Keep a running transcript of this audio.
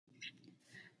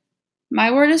My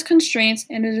word is constraints,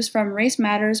 and it is from Race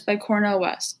Matters by Cornel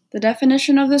West. The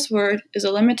definition of this word is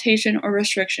a limitation or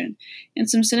restriction, and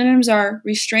some synonyms are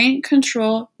restraint,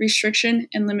 control, restriction,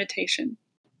 and limitation.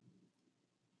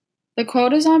 The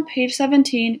quote is on page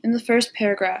 17 in the first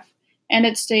paragraph, and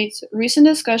it states, "Recent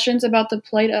discussions about the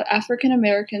plight of African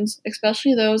Americans,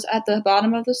 especially those at the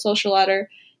bottom of the social ladder,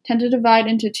 tend to divide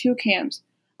into two camps.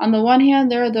 On the one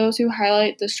hand, there are those who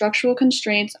highlight the structural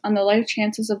constraints on the life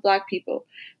chances of Black people.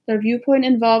 Their viewpoint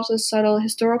involves a subtle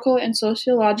historical and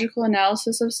sociological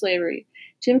analysis of slavery,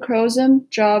 Jim Crowsism,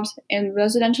 jobs, and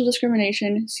residential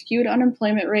discrimination, skewed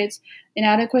unemployment rates,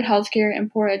 inadequate healthcare,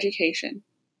 and poor education."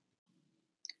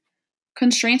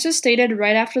 Constraints is stated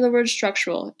right after the word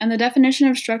structural, and the definition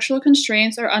of structural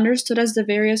constraints are understood as the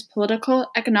various political,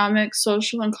 economic,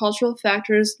 social, and cultural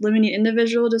factors limiting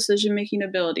individual decision-making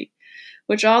ability,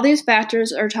 which all these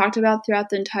factors are talked about throughout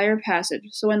the entire passage.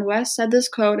 So when West said this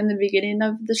quote in the beginning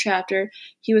of the chapter,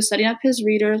 he was setting up his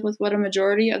readers with what a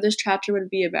majority of this chapter would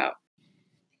be about.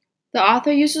 The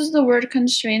author uses the word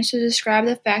constraints to describe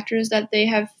the factors that they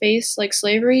have faced, like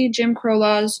slavery, Jim Crow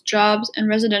laws, jobs, and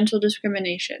residential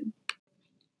discrimination.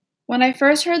 When I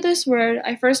first heard this word,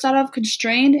 I first thought of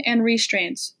constrained and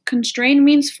restraints. Constrained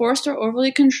means forced or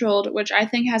overly controlled, which I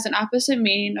think has an opposite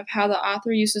meaning of how the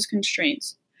author uses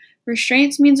constraints.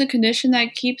 Restraints means a condition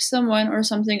that keeps someone or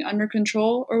something under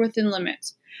control or within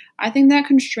limits. I think that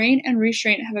constraint and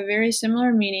restraint have a very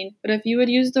similar meaning, but if you would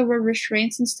use the word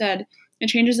restraints instead, it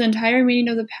changes the entire meaning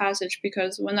of the passage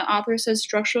because when the author says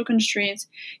structural constraints,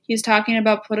 he's talking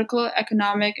about political,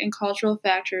 economic, and cultural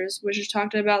factors, which is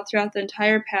talked about throughout the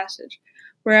entire passage,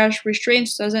 whereas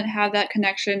restraints doesn't have that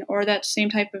connection or that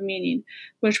same type of meaning,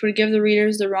 which would give the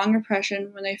readers the wrong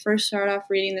impression when they first start off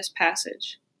reading this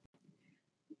passage.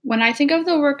 When I think of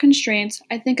the word constraints,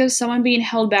 I think of someone being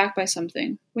held back by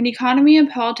something. When economy and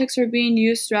politics are being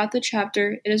used throughout the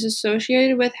chapter, it is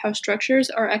associated with how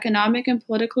structures are economic and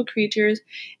political creatures,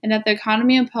 and that the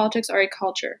economy and politics are a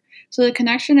culture. So the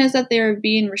connection is that they are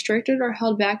being restricted or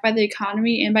held back by the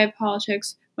economy and by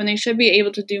politics when they should be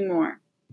able to do more.